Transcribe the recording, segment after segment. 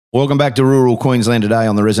Welcome back to Rural Queensland today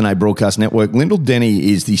on the Resonate Broadcast Network. Lyndall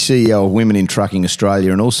Denny is the CEO of Women in Trucking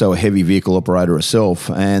Australia and also a heavy vehicle operator herself.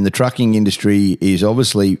 And the trucking industry is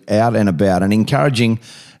obviously out and about and encouraging,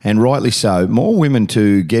 and rightly so, more women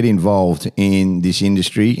to get involved in this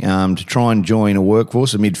industry to try and join a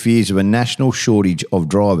workforce amid fears of a national shortage of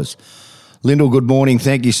drivers. Lyndall, good morning.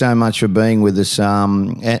 Thank you so much for being with us.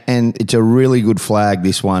 And it's a really good flag,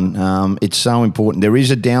 this one. It's so important. There is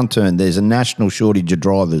a downturn. There's a national shortage of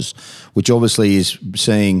drivers, which obviously is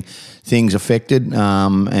seeing things affected,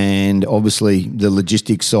 and obviously the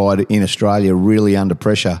logistics side in Australia really under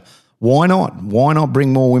pressure. Why not? Why not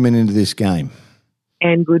bring more women into this game?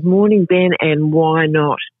 And good morning, Ben, and why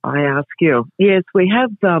not, I ask you? Yes, we have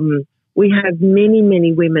many,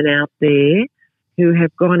 many women out there who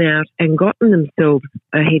have gone out and gotten themselves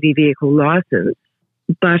a heavy vehicle licence,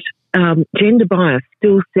 but gender bias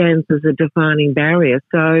still stands as a defining barrier.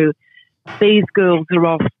 So these girls are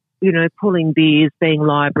off, pulling beers, being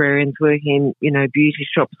librarians, working in, beauty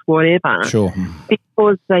shops, whatever. Sure.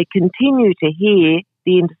 Because they continue to hear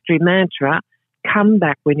the industry mantra, come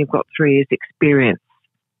back when you've got 3 years' experience.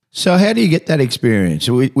 So how do you get that experience,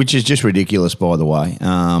 which is just ridiculous, by the way,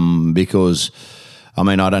 because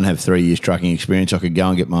I don't have 3 years trucking experience. I could go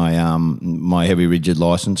and get my my heavy rigid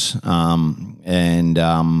licence, and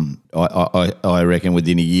I reckon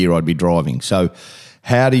within a year I'd be driving. So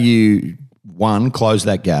how do you, one, close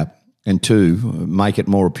that gap, and two, make it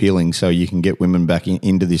more appealing so you can get women back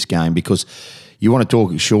into this game? Because you want to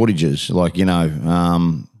talk shortages,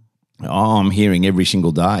 I'm hearing every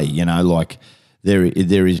single day,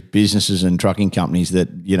 There is businesses and trucking companies that,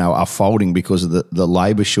 are folding because of the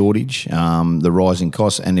labour shortage, the rising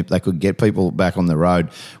costs, and if they could get people back on the road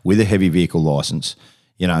with a heavy vehicle licence,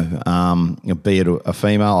 be it a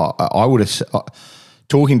female. I would have,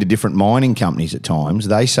 talking to different mining companies at times,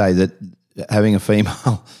 they say that having a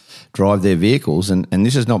female drive their vehicles, and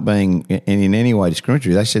this is not being in any way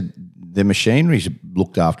discriminatory, they said their machinery's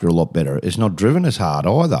looked after a lot better. It's not driven as hard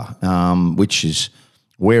either, which is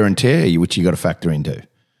wear and tear, which you got to factor into.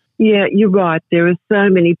 Yeah, you're right. There are so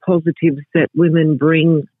many positives that women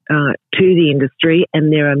bring to the industry,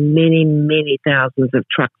 and there are many, many thousands of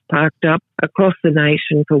trucks parked up across the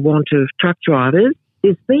nation for want of truck drivers.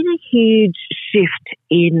 There's been a huge shift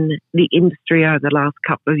in the industry over the last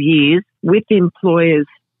couple of years, with employers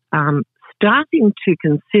starting to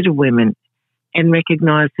consider women and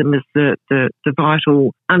recognise them as the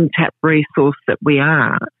vital untapped resource that we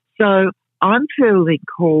are. So I'm fielding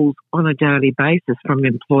calls on a daily basis from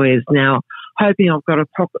employers now, hoping I've got a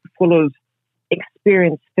pocket full of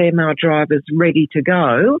experienced female drivers ready to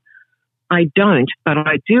go. I don't, but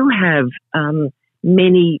I do have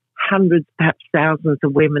many hundreds, perhaps thousands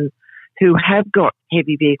of women who have got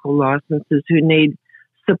heavy vehicle licences who need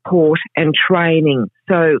support and training.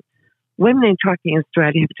 So Women in Trucking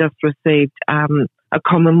Australia have just received a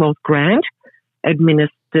Commonwealth grant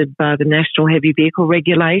administered by the National Heavy Vehicle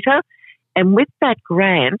Regulator. And with that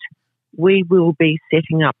grant, we will be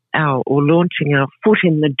setting up launching our Foot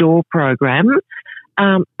in the Door program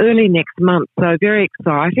early next month. So very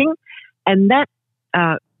exciting. And that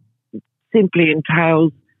simply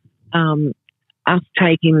entails us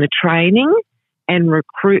taking the training and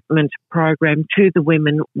recruitment program to the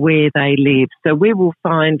women where they live. So we will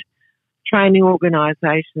find training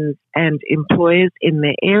organisations and employers in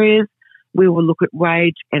their areas. We will look at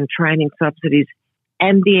wage and training subsidies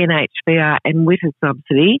and the NHVR and WITA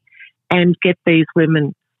subsidy, and get these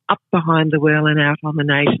women up behind the wheel and out on the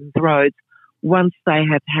nation's roads once they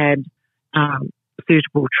have had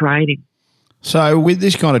suitable training. So with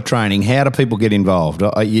this kind of training, how do people get involved?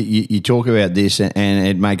 You talk about this and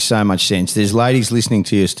it makes so much sense. There's ladies listening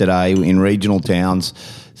to us today in regional towns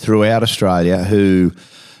throughout Australia who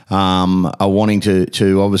are wanting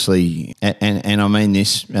to obviously, and I mean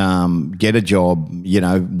this, get a job,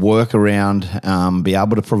 work around, be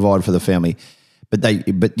able to provide for the family.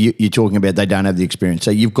 But you're talking about they don't have the experience.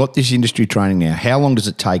 So you've got this industry training now. How long does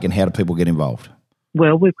it take and how do people get involved?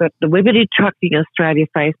 Well, we've got the Women in Trucking Australia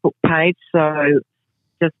Facebook page, so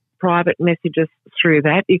just private messages through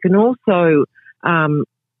that. You can also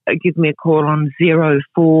give me a call on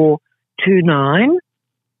 0429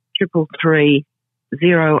 333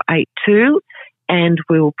 082, and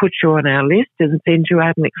we will put you on our list and send you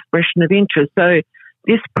out an expression of interest. So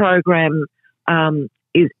this program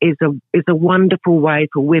is a wonderful way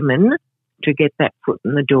for women to get that foot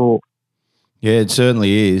in the door. Yeah, it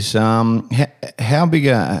certainly is. How big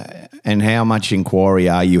and how much inquiry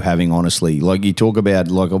are you having, honestly? Like you talk about,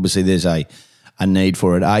 like obviously there's a need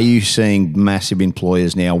for it. Are you seeing massive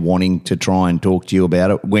employers now wanting to try and talk to you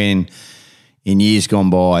about it when in years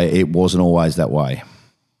gone by it wasn't always that way?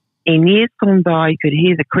 In years gone by, you could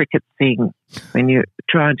hear the crickets sing when you're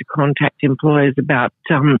trying to contact employers about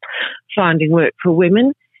finding work for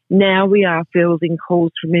women. Now we are fielding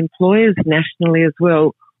calls from employers nationally as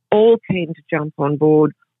well, all keen to jump on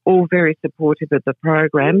board, all very supportive of the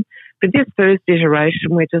program. For this first iteration,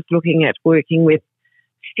 we're just looking at working with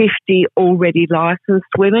 50 already licensed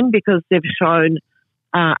women because they've shown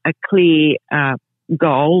a clear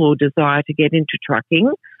goal or desire to get into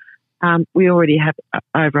trucking. We already have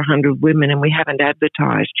over 100 women and we haven't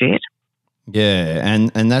advertised yet. Yeah,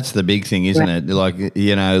 and that's the big thing, isn't it? Like,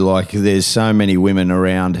 you know, like there's so many women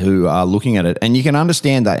around who are looking at it, and you can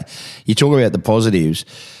understand that. You talk about the positives.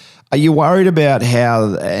 Are you worried about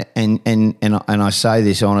how, and I say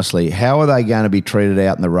this honestly, how are they going to be treated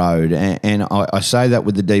out in the road? And I say that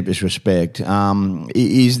with the deepest respect.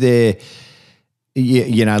 Is there,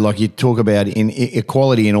 you know, like you talk about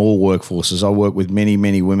equality in all workforces. I work with many,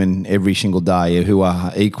 many women every single day who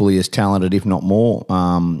are equally as talented, if not more.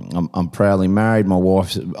 I'm proudly married. My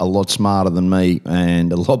wife's a lot smarter than me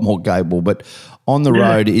and a lot more capable. But on the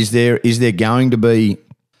road, is there going to be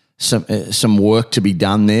some work to be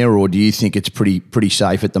done there, or do you think it's pretty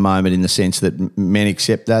safe at the moment in the sense that men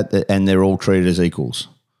accept that and they're all treated as equals?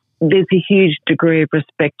 There's a huge degree of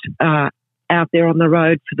respect out there on the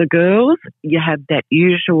road for the girls. You have that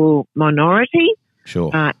usual minority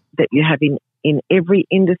that you have in every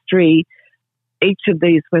industry. Each of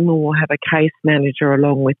these women will have a case manager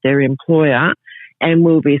along with their employer and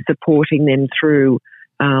will be supporting them through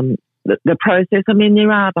the process. I mean,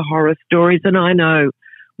 there are the horror stories, and I know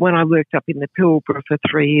when I worked up in the Pilbara for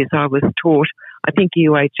 3 years, I was taught, I think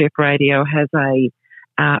UHF radio has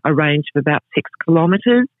a range of about 6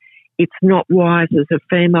 kilometres. It's not wise as a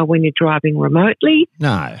female when you're driving remotely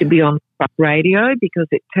to be on truck radio because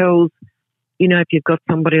it tells, you know, if you've got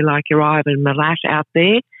somebody like your Ivan Milat out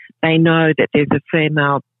there, they know that there's a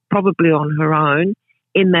female probably on her own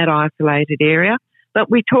in that isolated area. But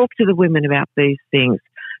we talk to the women about these things.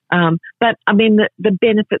 But, I mean, the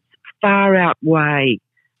benefits far outweigh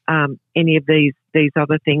any of these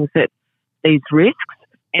other things, these risks,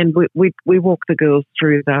 and we walk the girls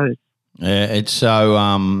through those. Yeah, it's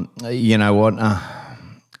so, you know what,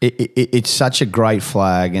 it's such a great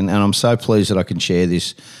flag, and I'm so pleased that I can share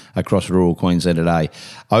this across rural Queensland today.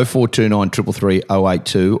 0429 333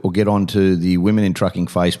 082, or get onto the Women in Trucking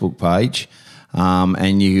Facebook page,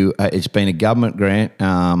 and it's been a government grant,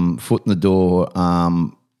 foot in the door.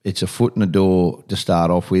 It's a foot in the door to start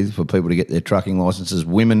off with for people to get their trucking licences.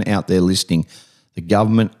 Women out there listening, the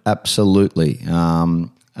government absolutely.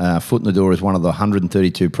 Foot in the Door is one of the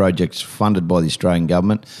 132 projects funded by the Australian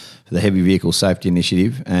government for the Heavy Vehicle Safety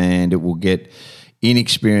Initiative, and it will get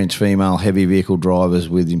inexperienced female heavy vehicle drivers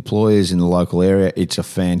with employers in the local area. It's a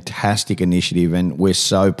fantastic initiative, and we're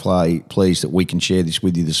so pleased that we can share this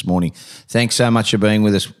with you this morning. Thanks so much for being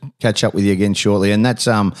with us. Catch up with you again shortly. And that's,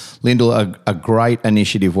 Lyndall, a great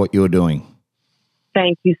initiative what you're doing.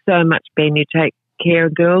 Thank you so much, Ben. You take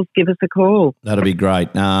care, girls. Give us a call. That'll be great.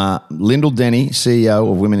 Lyndall Denny,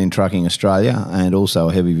 CEO of Women in Trucking Australia, and also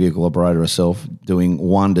a heavy vehicle operator herself, doing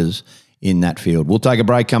wonders in that field. We'll take a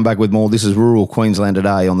break, come back with more. This is Rural Queensland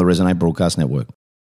Today on the Resonate Broadcast Network.